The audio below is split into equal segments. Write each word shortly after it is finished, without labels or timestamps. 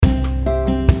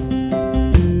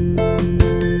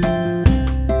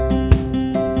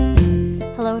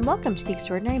welcome to the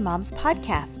Extraordinary Moms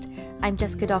Podcast. I'm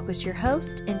Jessica Dahlquist, your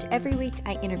host, and every week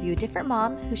I interview a different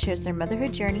mom who shares their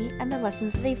motherhood journey and the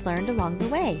lessons that they've learned along the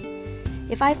way.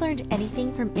 If I've learned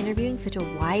anything from interviewing such a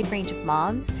wide range of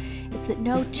moms, it's that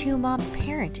no two moms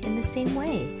parent in the same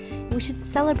way, and we should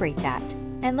celebrate that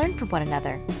and learn from one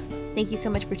another. Thank you so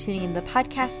much for tuning into the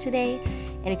podcast today,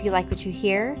 and if you like what you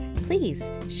hear,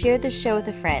 please share the show with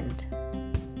a friend.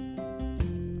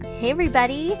 Hey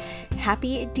everybody,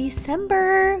 happy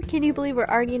December. Can you believe we're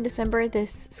already in December?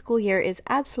 This school year is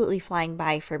absolutely flying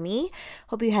by for me.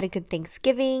 Hope you had a good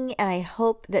Thanksgiving, and I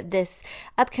hope that this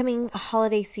upcoming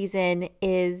holiday season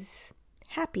is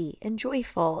happy and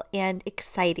joyful and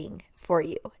exciting for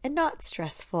you and not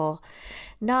stressful,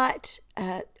 not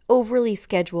overly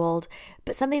scheduled,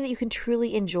 but something that you can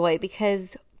truly enjoy,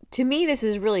 because to me, this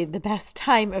is really the best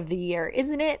time of the year,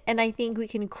 isn't it? And I think we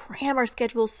can cram our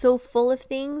schedules so full of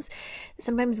things.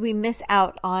 Sometimes we miss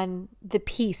out on the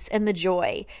peace and the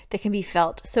joy that can be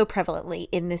felt so prevalently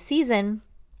in this season.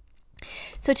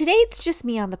 So today it's just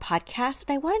me on the podcast,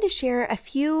 and I wanted to share a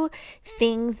few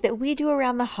things that we do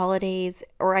around the holidays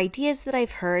or ideas that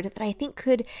I've heard that I think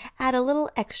could add a little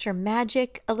extra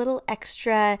magic, a little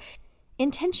extra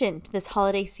intention to this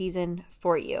holiday season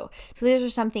for you. So those are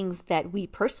some things that we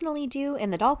personally do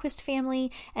in the Dahlquist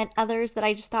family, and others that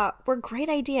I just thought were great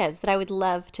ideas that I would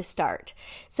love to start.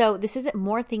 So this isn't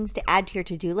more things to add to your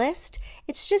to-do list.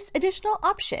 It's just additional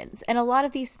options. And a lot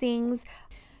of these things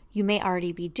you may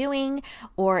already be doing,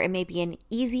 or it may be an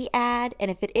easy add. And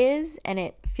if it is, and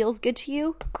it feels good to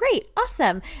you, great,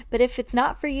 awesome. But if it's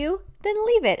not for you, then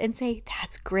leave it and say,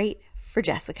 that's great for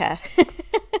Jessica.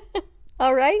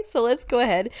 All right, so let's go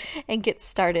ahead and get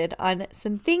started on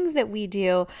some things that we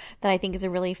do that I think is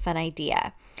a really fun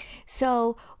idea.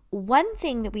 So one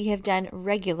thing that we have done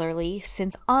regularly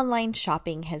since online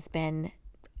shopping has been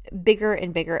bigger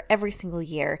and bigger every single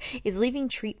year is leaving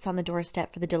treats on the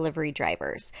doorstep for the delivery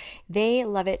drivers. They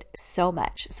love it so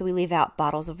much. So we leave out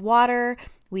bottles of water,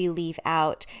 we leave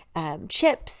out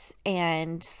chips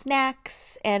and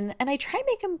snacks, and I try and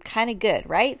make them kind of good,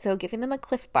 right? So giving them a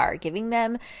Cliff Bar, giving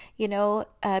them,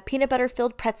 peanut butter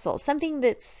filled pretzels, something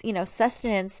that's,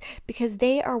 sustenance, because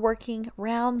they are working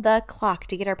round the clock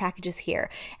to get our packages here.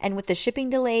 And with the shipping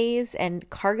delays and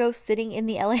cargo sitting in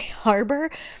the LA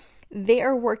harbor, they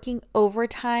are working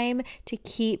overtime to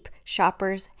keep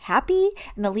shoppers happy.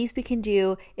 And the least we can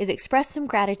do is express some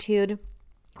gratitude,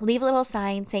 leave a little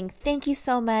sign saying, thank you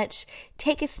so much,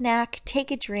 take a snack, take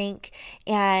a drink,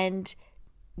 and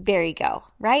there you go,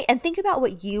 right? And think about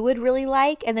what you would really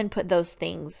like and then put those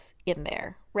things in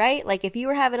there, right? Like if you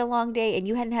were having a long day and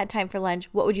you hadn't had time for lunch,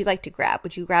 what would you like to grab?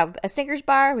 Would you grab a Snickers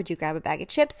bar? Would you grab a bag of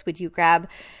chips? Would you grab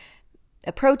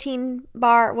a protein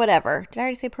bar, whatever? Did I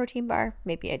already say protein bar?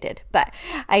 Maybe I did, but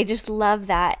I just love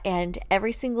that. And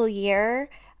every single year,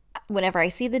 whenever I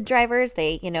see the drivers,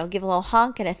 they, give a little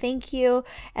honk and a thank you,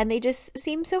 and they just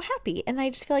seem so happy. And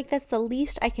I just feel like that's the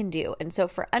least I can do. And so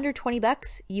for under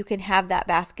 $20, you can have that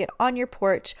basket on your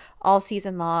porch all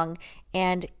season long.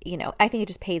 And, I think it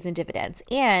just pays in dividends.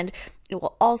 And it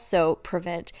will also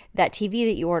prevent that TV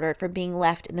that you ordered from being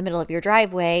left in the middle of your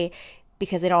driveway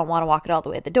because they don't want to walk it all the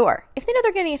way at the door. If they know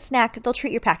they're getting a snack, they'll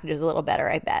treat your packages a little better,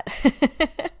 I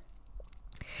bet.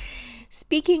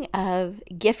 Speaking of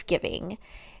gift giving,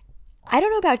 I don't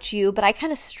know about you, but I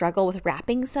kind of struggle with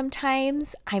wrapping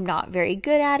sometimes. I'm not very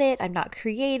good at it. I'm not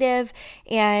creative.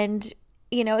 And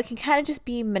it can kind of just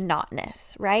be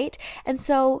monotonous, right? And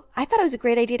so I thought it was a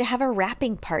great idea to have a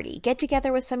wrapping party. Get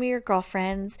together with some of your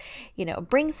girlfriends,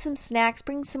 bring some snacks,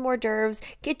 bring some hors d'oeuvres,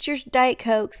 get your Diet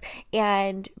Cokes,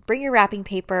 and bring your wrapping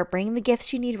paper, bring the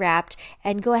gifts you need wrapped,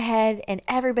 and go ahead and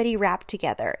everybody wrap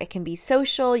together. It can be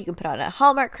social. You can put on a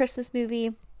Hallmark Christmas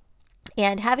movie.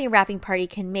 And having a wrapping party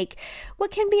can make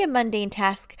what can be a mundane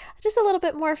task just a little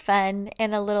bit more fun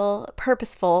and a little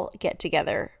purposeful get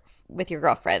together with your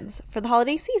girlfriends for the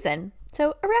holiday season.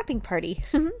 So a wrapping party.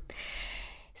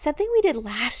 Something we did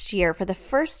last year for the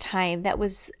first time that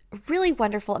was really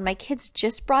wonderful, and my kids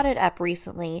just brought it up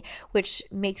recently, which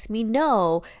makes me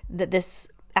know that this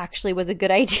actually was a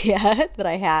good idea that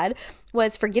I had,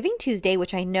 was for Giving Tuesday,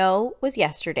 which I know was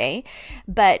yesterday,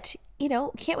 but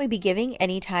can't we be giving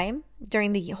anytime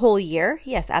during the whole year?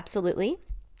 Yes, absolutely.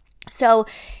 So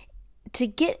to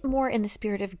get more in the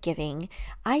spirit of giving,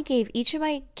 I gave each of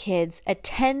my kids a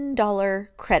 $10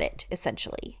 credit,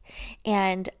 essentially.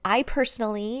 And I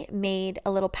personally made a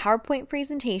little PowerPoint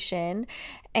presentation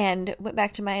and went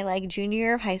back to my junior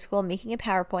year of high school making a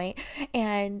PowerPoint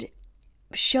and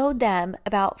showed them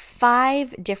about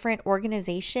 5 different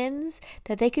organizations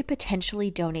that they could potentially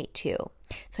donate to.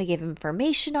 So I gave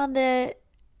information on the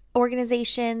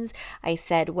organizations. I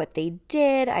said what they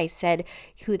did. I said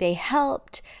who they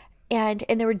helped. And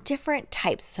there were different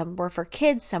types. Some were for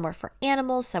kids, some were for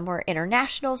animals, some were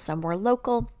international, some were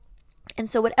local. And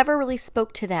so whatever really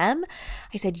spoke to them,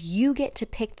 I said, you get to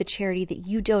pick the charity that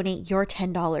you donate your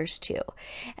 $10 to.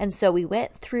 And so we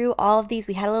went through all of these.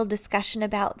 We had a little discussion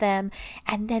about them.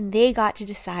 And then they got to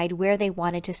decide where they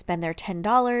wanted to spend their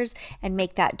 $10 and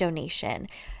make that donation.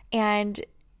 And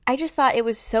I just thought it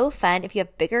was so fun. If you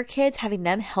have bigger kids, having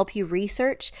them help you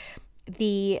research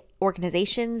the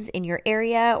organizations in your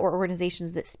area or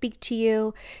organizations that speak to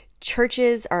you.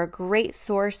 Churches are a great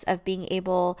source of being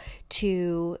able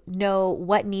to know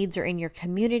what needs are in your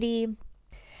community.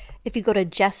 If you go to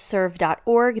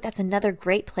justserve.org, that's another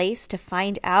great place to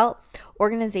find out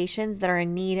organizations that are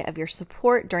in need of your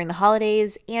support during the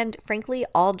holidays and, frankly,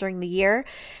 all during the year.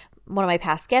 One of my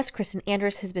past guests, Kristen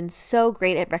Andrus, has been so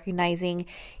great at recognizing,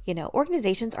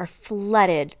 organizations are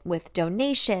flooded with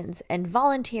donations and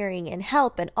volunteering and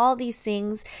help and all these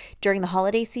things during the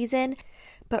holiday season.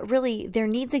 But really, their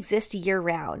needs exist year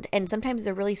round. And sometimes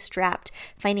they're really strapped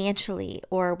financially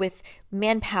or with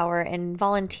manpower and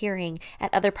volunteering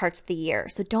at other parts of the year.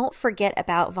 So don't forget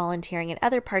about volunteering in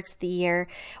other parts of the year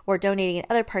or donating in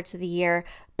other parts of the year.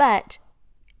 But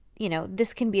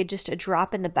this can be just a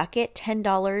drop in the bucket,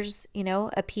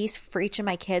 $10, a piece for each of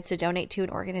my kids to donate to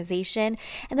an organization.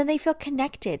 And then they feel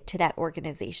connected to that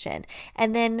organization.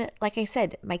 And then, like I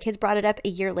said, my kids brought it up a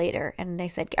year later and I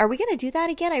said, are we going to do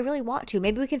that again? I really want to.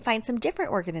 Maybe we can find some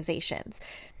different organizations.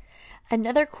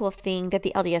 Another cool thing that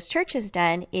the LDS Church has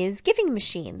done is giving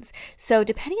machines. So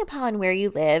depending upon where you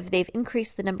live, they've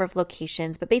increased the number of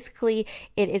locations, but basically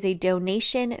it is a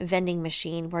donation vending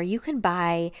machine where you can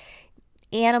buy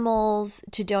animals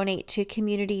to donate to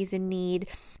communities in need,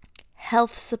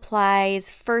 health supplies,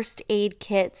 first aid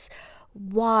kits,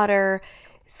 water,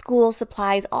 school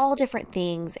supplies, all different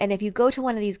things. And if you go to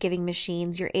one of these giving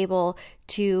machines, you're able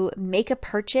to make a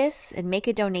purchase and make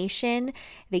a donation.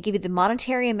 They give you the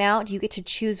monetary amount. You get to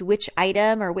choose which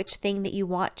item or which thing that you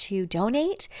want to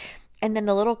donate. And then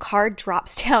the little card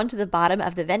drops down to the bottom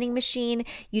of the vending machine.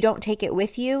 You don't take it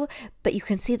with you, but you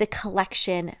can see the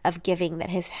collection of giving that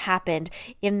has happened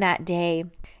in that day.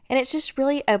 And it's just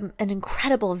really an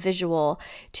incredible visual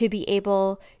to be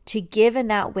able to give in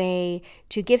that way,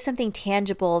 to give something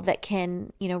tangible that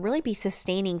can, really be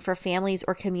sustaining for families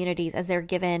or communities as they're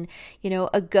given,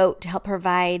 a goat to help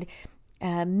provide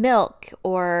milk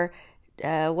or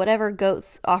whatever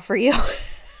goats offer you.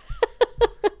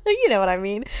 You know what I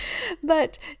mean?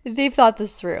 But they've thought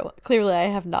this through. Clearly, I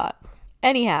have not.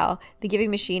 Anyhow, the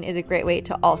giving machine is a great way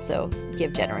to also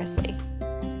give generously.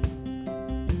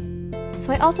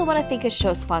 So I also want to thank a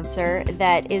show sponsor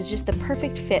that is just the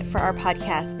perfect fit for our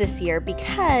podcast this year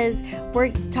because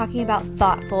we're talking about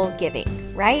thoughtful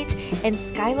giving, right? And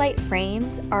Skylight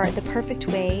Frames are the perfect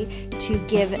way to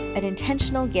give an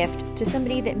intentional gift to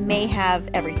somebody that may have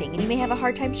everything and you may have a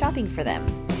hard time shopping for them.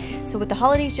 So with the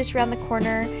holidays just around the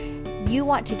corner, you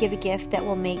want to give a gift that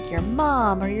will make your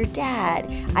mom or your dad.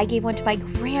 I gave one to my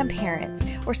grandparents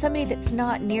or somebody that's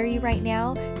not near you right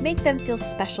now. Make them feel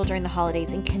special during the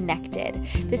holidays and connected.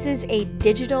 This is a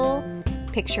digital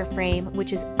picture frame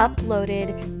which is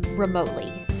uploaded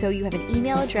remotely. So you have an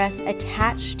email address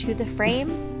attached to the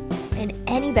frame. And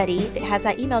anybody that has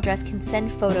that email address can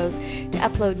send photos to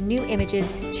upload new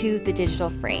images to the digital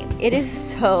frame. It is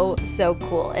so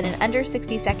cool. And in under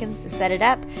 60 seconds to set it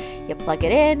up, you plug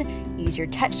it in, use your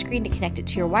touch screen to connect it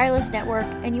to your wireless network,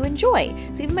 and you enjoy.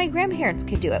 So even my grandparents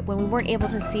could do it when we weren't able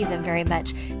to see them very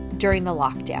much during the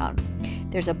lockdown.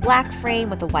 There's a black frame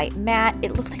with a white mat.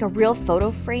 It looks like a real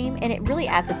photo frame, and it really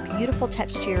adds a beautiful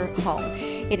touch to your home.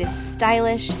 It is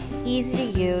stylish, easy to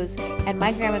use, and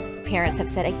my grandparents have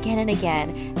said again and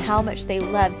again how much they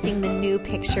love seeing the new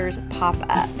pictures pop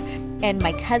up. And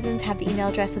my cousins have the email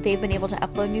address, so they've been able to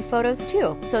upload new photos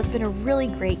too. So it's been a really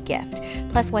great gift.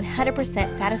 Plus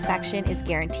 100% satisfaction is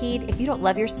guaranteed. If you don't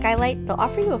love your Skylight, they'll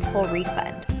offer you a full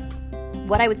refund.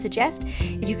 What I would suggest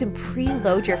is you can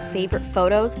preload your favorite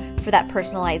photos for that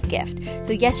personalized gift.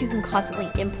 So yes, you can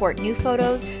constantly import new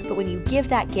photos, but when you give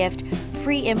that gift,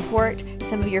 pre-import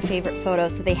some of your favorite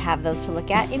photos so they have those to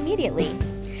look at immediately.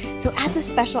 So as a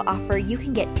special offer, you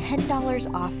can get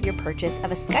 $10 off your purchase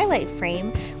of a Skylight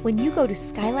frame when you go to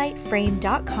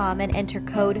skylightframe.com and enter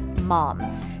code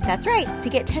MOMS. That's right. To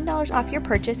get $10 off your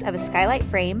purchase of a Skylight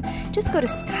frame, just go to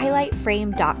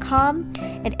skylightframe.com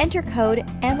and enter code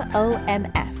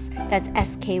MOMS. That's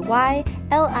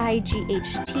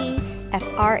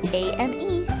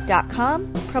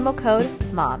SKYLIGHTFRAME.com, promo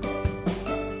code MOMS.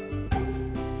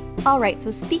 All right, so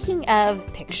speaking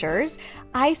of pictures,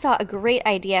 I saw a great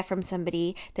idea from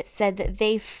somebody that said that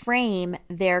they frame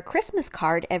their Christmas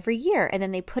card every year and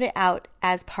then they put it out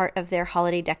as part of their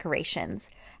holiday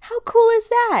decorations. How cool is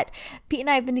that? Pete and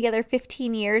I have been together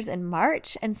 15 years in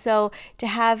March, and so to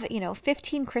have,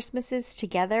 15 Christmases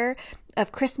together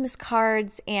of Christmas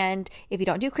cards, and if you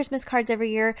don't do Christmas cards every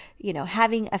year,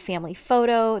 having a family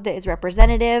photo that is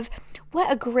representative.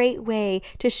 What a great way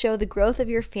to show the growth of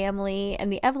your family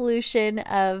and the evolution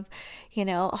of,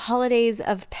 holidays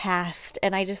of past.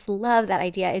 And I just love that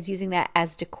idea, is using that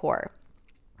as decor.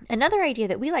 Another idea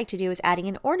that we like to do is adding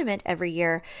an ornament every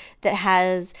year that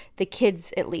has the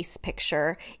kids' at least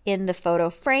picture in the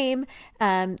photo frame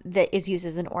that is used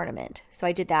as an ornament. So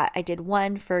I did that. I did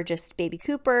one for just baby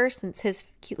Cooper since his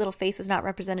cute little face was not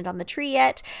represented on the tree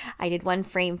yet. I did one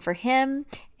frame for him.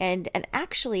 And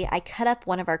actually, I cut up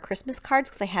one of our Christmas cards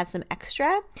because I had some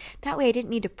extra. That way I didn't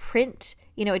need to print,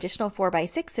 additional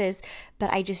 4x6s,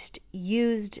 but I just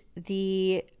used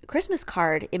the Christmas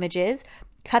card images,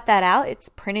 cut that out. It's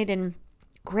printed in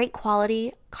great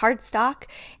quality cardstock,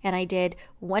 and I did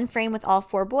one frame with all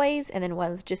 4 boys and then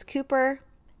one with just Cooper.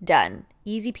 Done.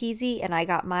 Easy peasy, and I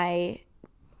got my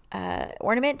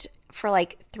ornament for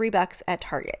like $3 at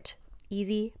Target.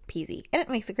 Easy peasy. And it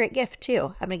makes a great gift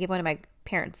too. I'm going to give one to my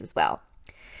parents as well.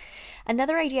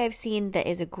 Another idea I've seen that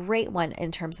is a great one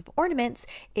in terms of ornaments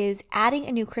is adding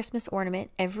a new Christmas ornament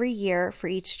every year for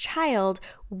each child,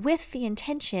 with the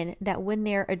intention that when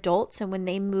they're adults and when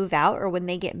they move out or when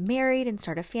they get married and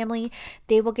start a family,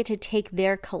 they will get to take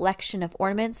their collection of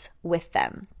ornaments with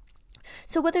them.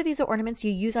 So whether these are ornaments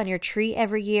you use on your tree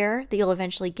every year that you'll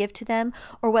eventually give to them,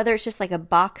 or whether it's just like a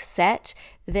box set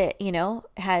that,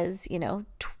 has,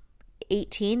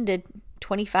 18 to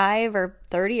 25 or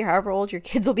 30 or however old your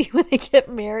kids will be when they get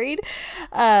married.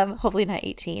 Hopefully not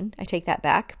 18. I take that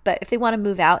back. But if they want to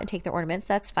move out and take their ornaments,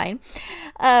 that's fine.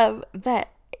 But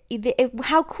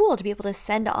how cool to be able to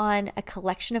send on a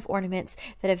collection of ornaments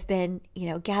that have been,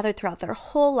 gathered throughout their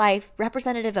whole life,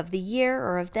 representative of the year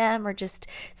or of them, or just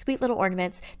sweet little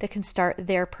ornaments that can start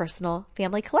their personal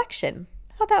family collection.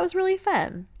 I thought that was really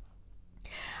fun.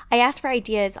 I asked for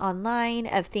ideas online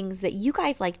of things that you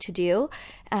guys like to do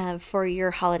for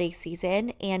your holiday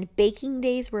season, and baking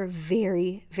days were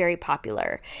very, very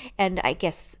popular. And I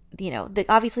guess,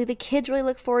 obviously the kids really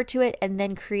look forward to it, and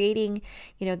then creating,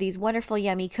 these wonderful,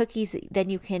 yummy cookies that then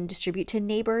you can distribute to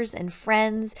neighbors and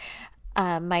friends.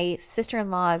 My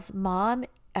sister-in-law's mom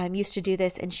used to do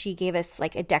this, and she gave us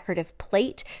like a decorative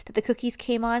plate that the cookies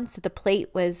came on. So the plate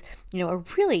was, a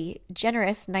really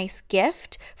generous, nice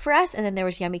gift for us. And then there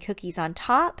was yummy cookies on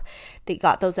top. They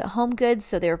got those at Home Goods,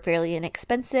 so they were fairly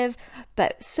inexpensive,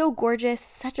 but so gorgeous,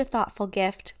 such a thoughtful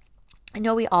gift. I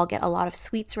know we all get a lot of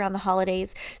sweets around the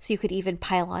holidays, so you could even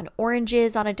pile on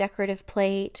oranges on a decorative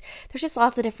plate. There's just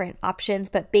lots of different options,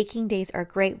 but baking days are a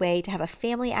great way to have a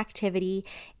family activity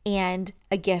and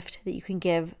a gift that you can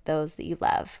give those that you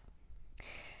love.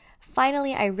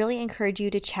 Finally, I really encourage you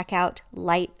to check out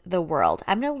Light the World.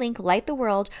 I'm going to link Light the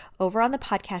World over on the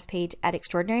podcast page at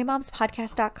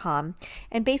extraordinarymomspodcast.com.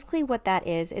 And basically what that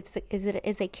is, it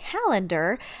is a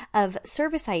calendar of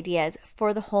service ideas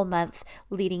for the whole month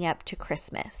leading up to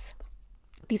Christmas.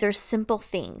 These are simple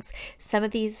things. Some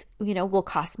of these, will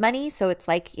cost money. So it's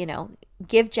like,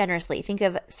 give generously. Think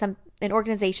of an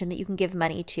organization that you can give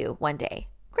money to one day.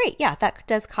 Great. Yeah, that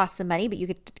does cost some money, but you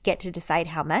could get to decide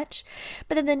how much.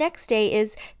 But then the next day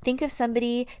is think of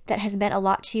somebody that has meant a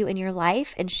lot to you in your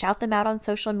life and shout them out on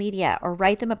social media, or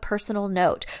write them a personal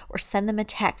note, or send them a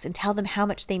text and tell them how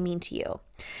much they mean to you.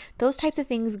 Those types of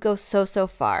things go so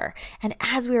far. And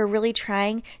as we are really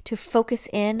trying to focus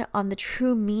in on the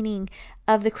true meaning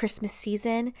of the Christmas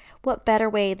season, what better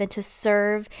way than to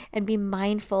serve and be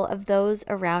mindful of those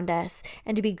around us,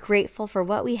 and to be grateful for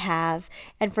what we have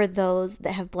and for those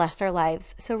that have blessed our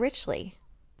lives so richly.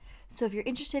 So if you're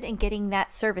interested in getting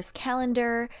that service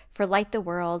calendar for Light the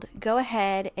World, go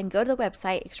ahead and go to the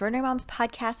website,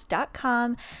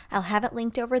 extraordinarymomspodcast.com. I'll have it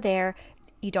linked over there.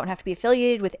 You don't have to be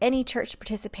affiliated with any church to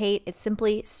participate. It's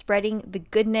simply spreading the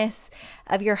goodness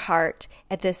of your heart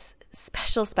at this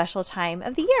special time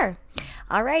of the year.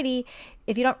 Alrighty.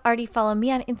 If you don't already follow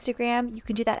me on Instagram, you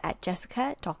can do that at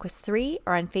Jessica Dahlquist 3,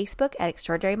 or on Facebook at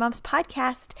Extraordinary Moms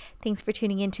Podcast. Thanks for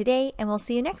tuning in today, and we'll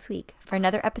see you next week for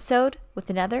another episode with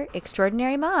another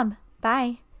extraordinary mom.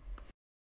 Bye.